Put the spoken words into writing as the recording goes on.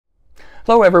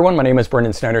Hello everyone, my name is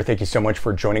Brendan Snyder. Thank you so much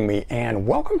for joining me and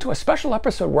welcome to a special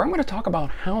episode where I'm going to talk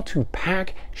about how to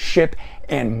pack, ship,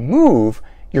 and move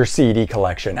your CD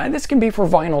collection. Now this can be for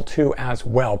vinyl too as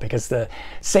well because the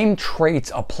same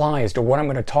traits applies to what I'm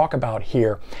going to talk about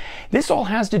here. This all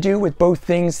has to do with both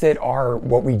things that are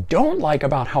what we don't like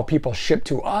about how people ship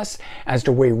to us as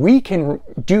the way we can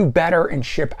do better and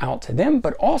ship out to them,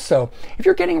 but also if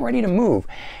you're getting ready to move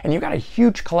and you've got a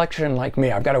huge collection like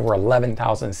me, I've got over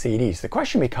 11,000 CDs. The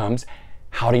question becomes,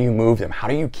 how do you move them? How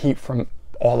do you keep from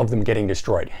all of them getting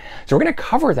destroyed? So we're going to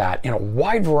cover that in a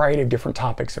wide variety of different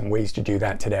topics and ways to do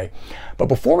that today. But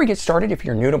before we get started, if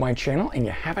you're new to my channel and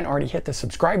you haven't already hit the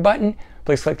subscribe button,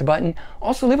 please click the button.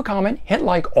 Also leave a comment, hit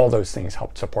like, all those things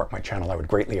help support my channel. I would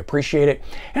greatly appreciate it.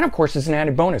 And of course, as an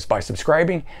added bonus, by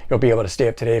subscribing, you'll be able to stay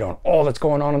up to date on all that's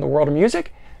going on in the world of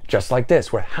music, just like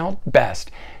this, with how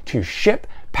best to ship,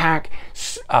 pack,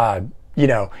 and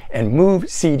move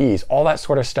CDs, all that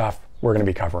sort of stuff we're going to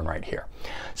be covering right here.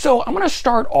 So I'm going to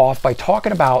start off by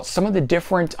talking about some of the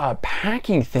different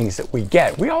packing things that we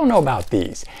get. We all know about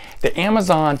these. The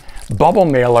Amazon bubble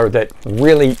mailer that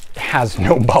really has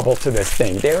no bubble to this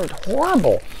thing. They're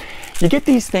horrible. You get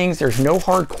these things, there's no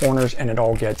hard corners, and it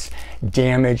all gets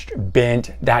damaged,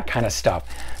 bent, that kind of stuff.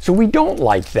 So we don't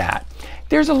like that.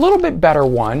 There's a little bit better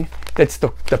one that's the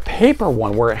paper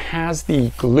one where it has the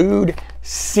glued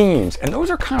seams, and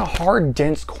those are kind of hard,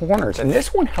 dense corners, and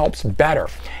this one helps better.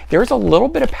 There's a little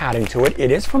bit of padding to it. It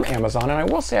is from Amazon, and I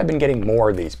will say I've been getting more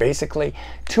of these. Basically,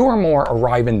 2 or more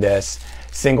arrive in this.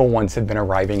 Single ones have been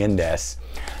arriving in this.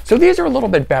 So these are a little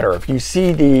bit better. If you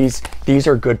see these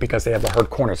are good because they have the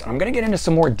hard corners. I'm going to get into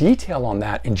some more detail on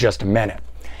that in just a minute.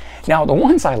 Now, the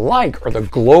ones I like are the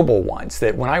global ones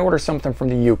that when I order something from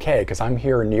the UK, because I'm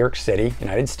here in New York City,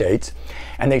 United States,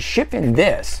 and they ship in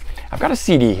this. I've got a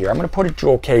CD here. I'm going to put a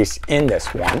jewel case in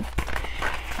this one.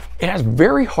 It has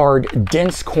very hard,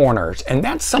 dense corners, and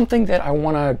that's something that I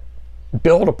want to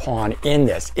build upon in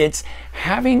this. It's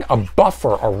having a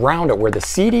buffer around it where the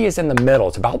CD is in the middle.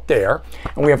 It's about there,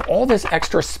 and we have all this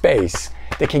extra space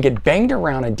that can get banged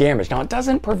around and damaged. Now, it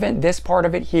doesn't prevent this part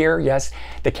of it here. Yes,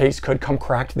 the case could come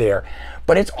cracked there,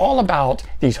 but it's all about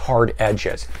these hard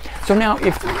edges. So now,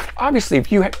 I save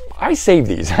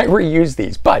these, I reuse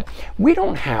these, but we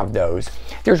don't have those.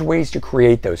 There's ways to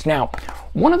create those. Now,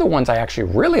 one of the ones I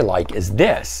actually really like is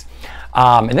this,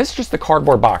 and this is just the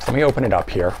cardboard box. Let me open it up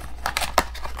here.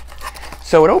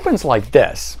 So it opens like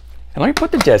this. And let me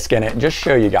put the disc in it and just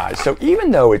show you guys. So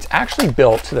even though it's actually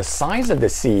built to the size of the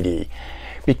CD,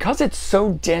 because it's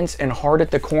so dense and hard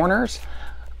at the corners,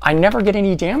 I never get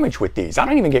any damage with these. I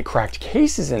don't even get cracked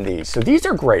cases in these. So these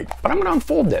are great, but I'm gonna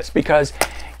unfold this because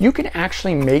you can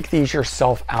actually make these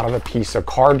yourself out of a piece of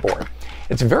cardboard.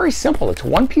 It's very simple. It's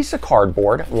one piece of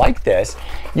cardboard like this.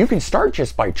 You can start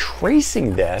just by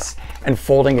tracing this and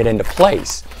folding it into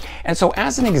place. And so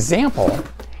as an example,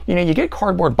 you get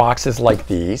cardboard boxes like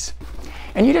these,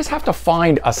 and you just have to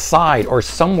find a side or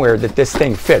somewhere that this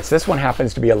thing fits. This one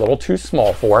happens to be a little too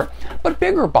small for it, but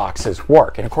bigger boxes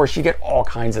work. And of course, you get all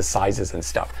kinds of sizes and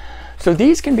stuff. So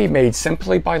these can be made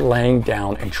simply by laying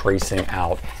down and tracing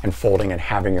out and folding and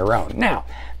having your own. Now,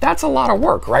 that's a lot of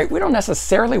work, right? We don't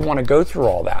necessarily want to go through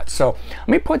all that. So let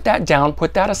me put that down,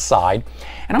 put that aside,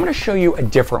 and I'm going to show you a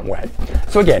different way.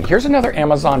 So again, here's another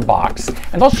Amazon box,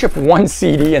 and they'll ship one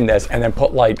CD in this and then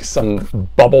put like some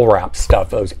bubble wrap stuff,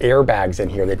 those airbags in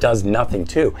here that does nothing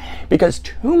too, because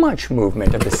too much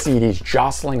movement of the CDs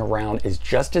jostling around is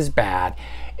just as bad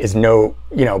as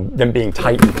them being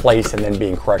tight in place and then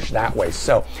being crushed that way.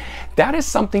 So that is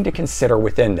something to consider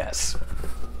within this.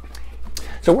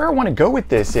 So where I want to go with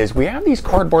this is we have these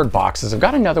cardboard boxes. I've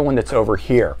got another one that's over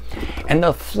here. And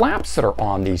the flaps that are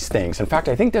on these things, in fact,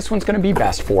 I think this one's going to be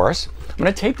best for us. I'm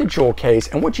going to take the jewel case,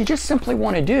 and what you just simply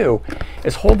want to do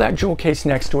is hold that jewel case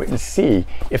next to it and see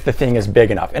if the thing is big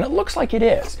enough. And it looks like it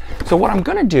is. So what I'm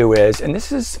going to do is, and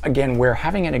this is, again, where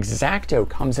having an X-Acto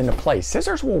comes into play.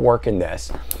 Scissors will work in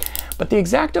this. But the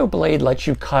X-Acto blade lets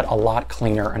you cut a lot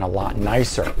cleaner and a lot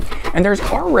nicer. And there's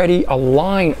already a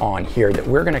line on here that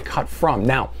we're going to cut from.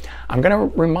 Now, I'm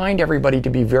going to remind everybody to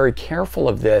be very careful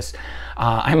of this.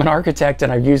 I'm an architect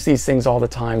and I've used these things all the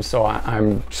time, so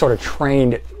I'm sort of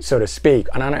trained, so to speak.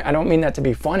 And I don't mean that to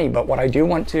be funny, but what I do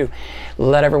want to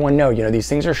let everyone know, these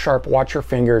things are sharp. Watch your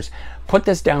fingers. Put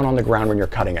this down on the ground when you're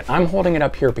cutting it. I'm holding it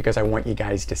up here because I want you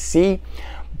guys to see.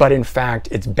 But in fact,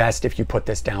 it's best if you put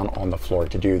this down on the floor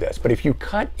to do this. But if you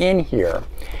cut in here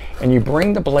and you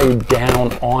bring the blade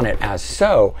down on it as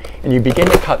so, and you begin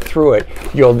to cut through it,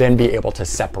 you'll then be able to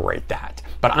separate that.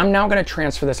 But I'm now going to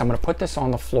transfer this. I'm going to put this on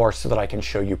the floor so that I can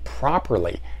show you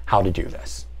properly how to do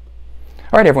this.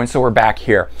 All right, everyone, so we're back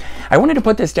here. I wanted to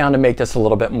put this down to make this a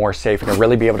little bit more safe and to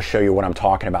really be able to show you what I'm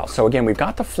talking about. So again, we've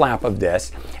got the flap of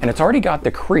this, and it's already got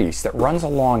the crease that runs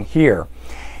along here.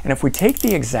 And if we take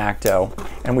the X-Acto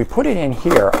and we put it in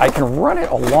here, I can run it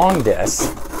along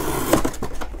this,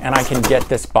 and I can get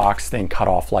this box thing cut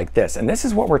off like this. And this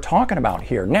is what we're talking about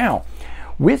here. Now,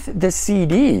 with the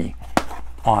CD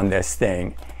on this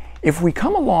thing, if we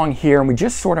come along here and we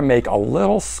just sort of make a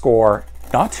little score,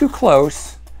 not too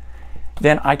close,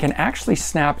 then I can actually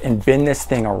snap and bend this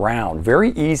thing around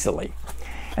very easily.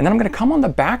 And then I'm going to come on the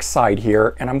back side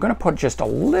here and I'm going to put just a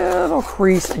little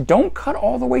crease. Don't cut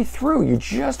all the way through. You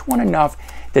just want enough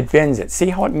that bends it. See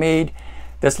how it made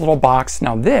this little box?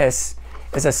 Now this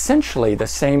is essentially the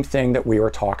same thing that we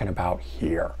were talking about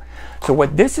here. So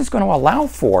what this is going to allow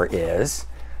for is,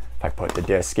 if I put the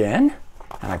disc in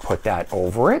and I put that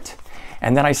over it,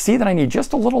 and then I see that I need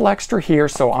just a little extra here,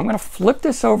 so I'm going to flip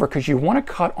this over because you want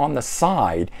to cut on the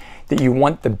side that you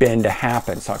want the bend to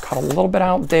happen. So I cut a little bit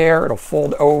out there, it'll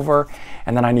fold over,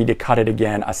 and then I need to cut it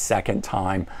again a second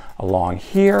time along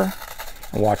here.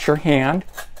 And watch your hand.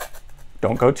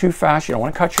 Don't go too fast, you don't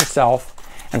want to cut yourself,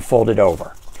 and fold it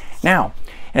over. Now,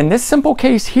 in this simple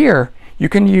case here, you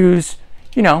can use,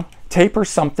 tape or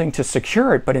something to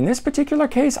secure it, but in this particular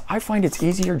case, I find it's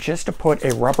easier just to put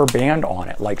a rubber band on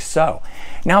it, like so.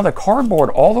 Now the cardboard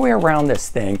all the way around this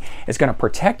thing is going to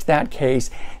protect that case.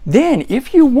 Then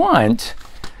if you want,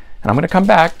 and I'm going to come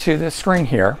back to the screen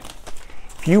here,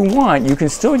 if you want, you can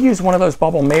still use one of those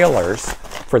bubble mailers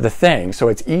for the thing, so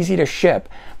it's easy to ship,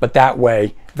 but that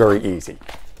way, very easy.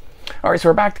 All right, so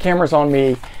we're back, the camera's on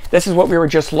me. This is what we were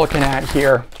just looking at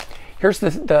here. Here's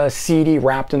the CD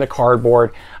wrapped in the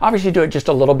cardboard. Obviously do it just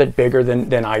a little bit bigger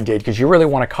than I did because you really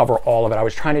want to cover all of it. I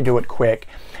was trying to do it quick,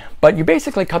 but you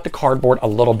basically cut the cardboard a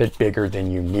little bit bigger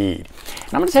than you need.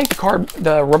 And I'm going to take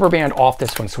the rubber band off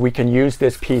this one so we can use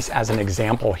this piece as an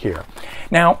example here.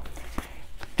 Now,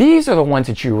 these are the ones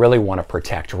that you really want to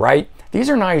protect, right?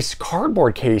 These are nice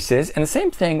cardboard cases, and the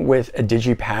same thing with a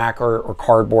Digipack or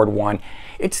cardboard one.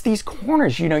 It's these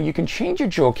corners, you can change a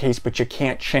jewel case, but you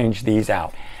can't change these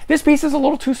out. This piece is a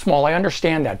little too small, I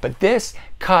understand that, but this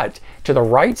cut to the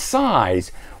right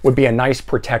size would be a nice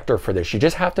protector for this. You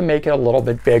just have to make it a little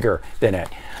bit bigger than it.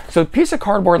 So a piece of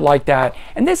cardboard like that,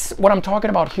 and this, what I'm talking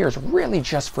about here, is really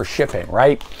just for shipping,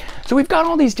 right? So we've got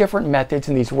all these different methods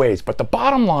and these ways, but the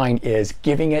bottom line is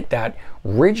giving it that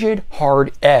rigid,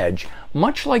 hard edge,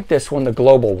 much like this one, the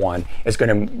global one, is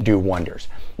going to do wonders.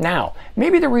 Now,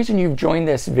 maybe the reason you've joined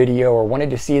this video or wanted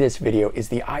to see this video is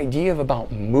the idea of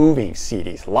about moving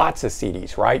CDs, lots of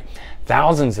CDs, right?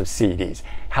 Thousands of CDs,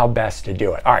 how best to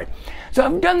do it. All right, so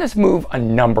I've done this move a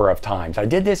number of times. I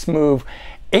did this move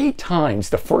 8 times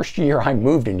the first year I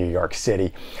moved to New York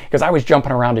City because I was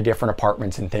jumping around to different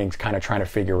apartments and things, kind of trying to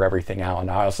figure everything out.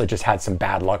 And I also just had some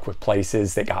bad luck with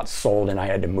places that got sold and I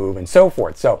had to move and so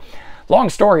forth. So long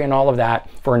story and all of that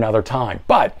for another time.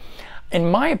 But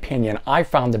in my opinion, I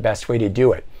found the best way to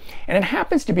do it. And it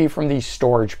happens to be from these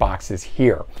storage boxes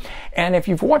here. And if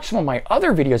you've watched some of my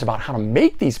other videos about how to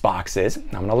make these boxes,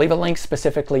 I'm going to leave a link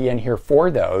specifically in here for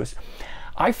those.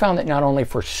 I found that not only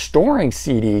for storing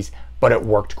CDs, but it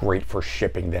worked great for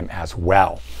shipping them as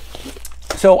well.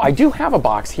 So I do have a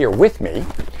box here with me,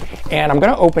 and I'm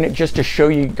going to open it just to show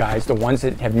you guys, the ones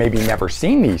that have maybe never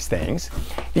seen these things.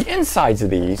 The insides of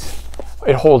these,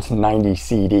 it holds 90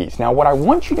 CDs. Now what I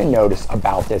want you to notice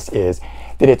about this is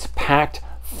that it's packed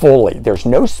fully. There's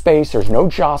no space, there's no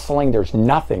jostling, there's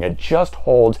nothing. It just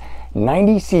holds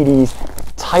 90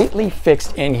 CDs tightly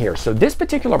fixed in here. So this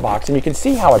particular box, and you can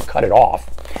see how I've cut it off,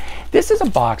 this is a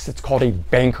box that's called a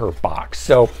banker box.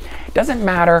 So it doesn't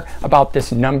matter about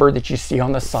this number that you see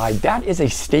on the side. That is a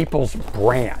Staples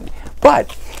brand.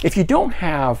 But if you don't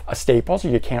have a Staples or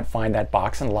you can't find that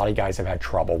box, and a lot of guys have had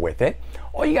trouble with it,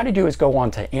 all you got to do is go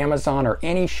on to Amazon or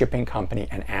any shipping company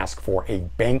and ask for a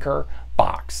banker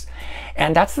box.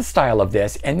 And that's the style of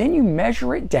this. And then you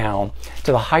measure it down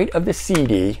to the height of the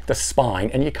CD, the spine,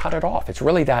 and you cut it off. It's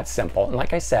really that simple. And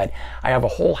like I said, I have a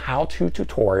whole how-to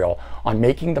tutorial on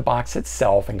making the box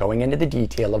itself and going into the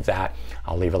detail of that.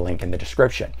 I'll leave a link in the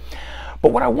description.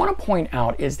 But what I want to point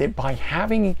out is that by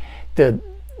having the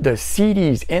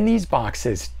CDs in these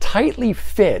boxes tightly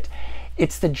fit,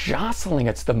 it's the jostling,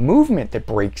 it's the movement that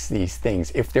breaks these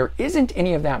things. If there isn't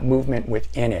any of that movement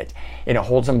within it, and it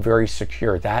holds them very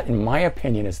secure, that, in my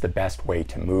opinion, is the best way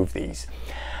to move these.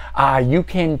 You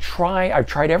can try, I've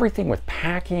tried everything with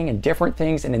packing and different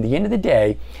things, and in the end of the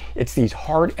day, it's these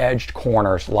hard-edged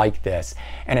corners like this,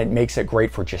 and it makes it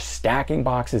great for just stacking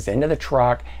boxes into the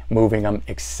truck, moving them,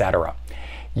 etc.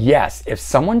 Yes, if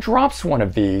someone drops one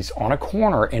of these on a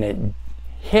corner and it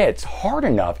hits hard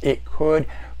enough, it could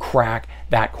crack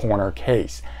that corner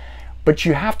case. But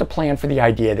you have to plan for the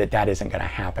idea that that isn't going to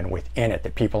happen within it,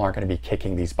 that people aren't going to be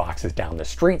kicking these boxes down the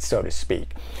street, so to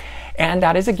speak. And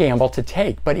that is a gamble to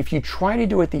take. But if you try to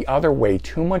do it the other way,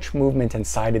 too much movement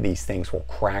inside of these things will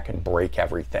crack and break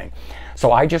everything.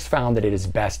 So I just found that it is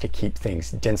best to keep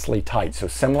things densely tight. So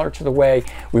similar to the way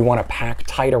we want to pack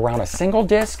tight around a single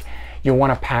disc, you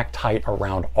want to pack tight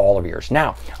around all of yours.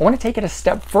 Now, I want to take it a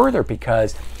step further,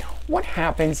 because what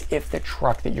happens if the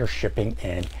truck that you're shipping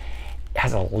in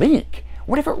has a leak?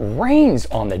 What if it rains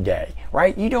on the day,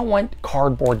 right? You don't want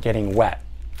cardboard getting wet.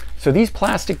 So these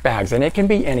plastic bags, and it can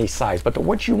be any size, but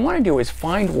what you want to do is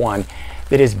find one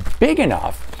that is big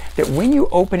enough that when you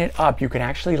open it up, you can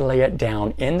actually lay it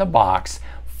down in the box,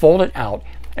 fold it out,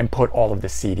 and put all of the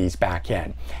CDs back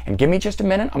in. And give me just a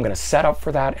minute, I'm going to set up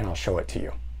for that and I'll show it to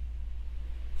you.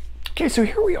 Okay, so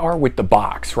here we are with the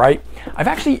box, right? I've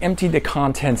actually emptied the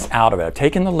contents out of it. I've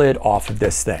taken the lid off of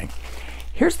this thing.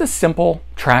 Here's the simple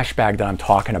trash bag that I'm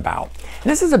talking about. And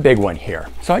this is a big one here.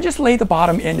 So I just lay the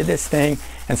bottom into this thing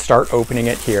and start opening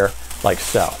it here like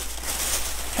so.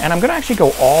 And I'm going to actually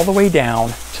go all the way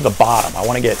down to the bottom. I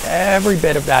want to get every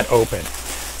bit of that open.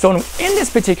 So in this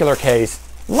particular case,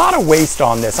 a lot of waste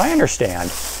on this, I understand,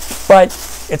 but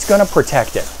it's going to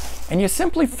protect it. And you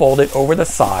simply fold it over the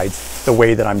sides the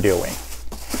way that I'm doing.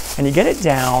 And you get it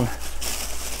down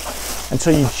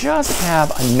until you just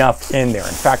have enough in there.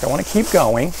 In fact, I want to keep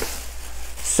going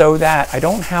so that I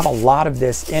don't have a lot of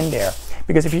this in there.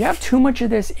 Because if you have too much of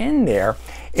this in there,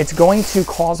 it's going to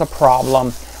cause a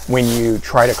problem when you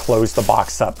try to close the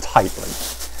box up tightly.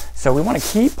 So we want to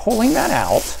keep pulling that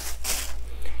out.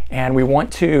 And we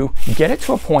want to get it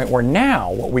to a point where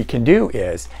now what we can do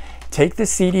is take the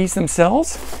CDs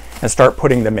themselves and start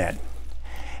putting them in.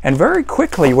 And very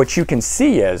quickly what you can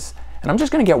see is, and I'm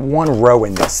just going to get one row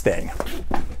in this thing.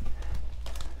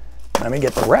 Let me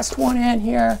get the rest one in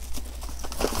here.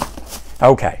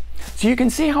 Okay, so you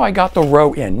can see how I got the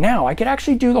row in. Now I could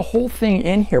actually do the whole thing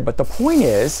in here, but the point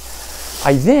is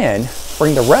I then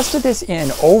bring the rest of this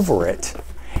in over it,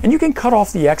 and you can cut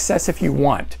off the excess if you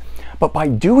want. But by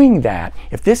doing that,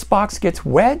 if this box gets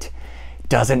wet,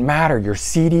 doesn't matter, your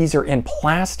CDs are in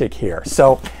plastic here.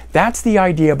 So that's the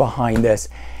idea behind this.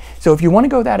 So if you want to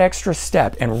go that extra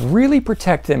step and really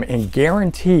protect them and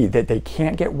guarantee that they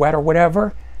can't get wet or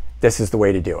whatever, this is the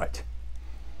way to do it.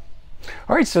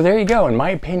 All right, so there you go. In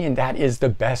my opinion, that is the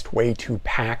best way to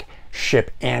pack,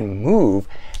 ship, and move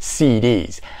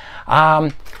CDs.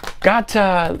 Got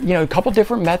a couple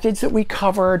different methods that we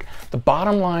covered. The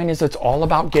bottom line is it's all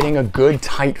about getting a good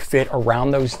tight fit around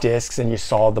those discs, and you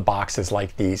saw the boxes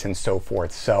like these and so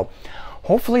forth. So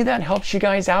hopefully that helps you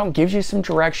guys out, gives you some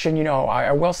direction. You know,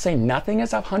 I will say nothing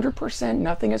is 100%,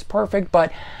 nothing is perfect,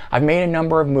 but I've made a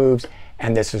number of moves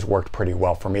and this has worked pretty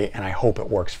well for me, and I hope it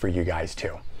works for you guys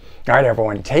too. All right,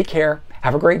 everyone, take care,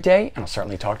 have a great day, and I'll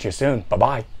certainly talk to you soon.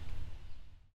 Bye-bye.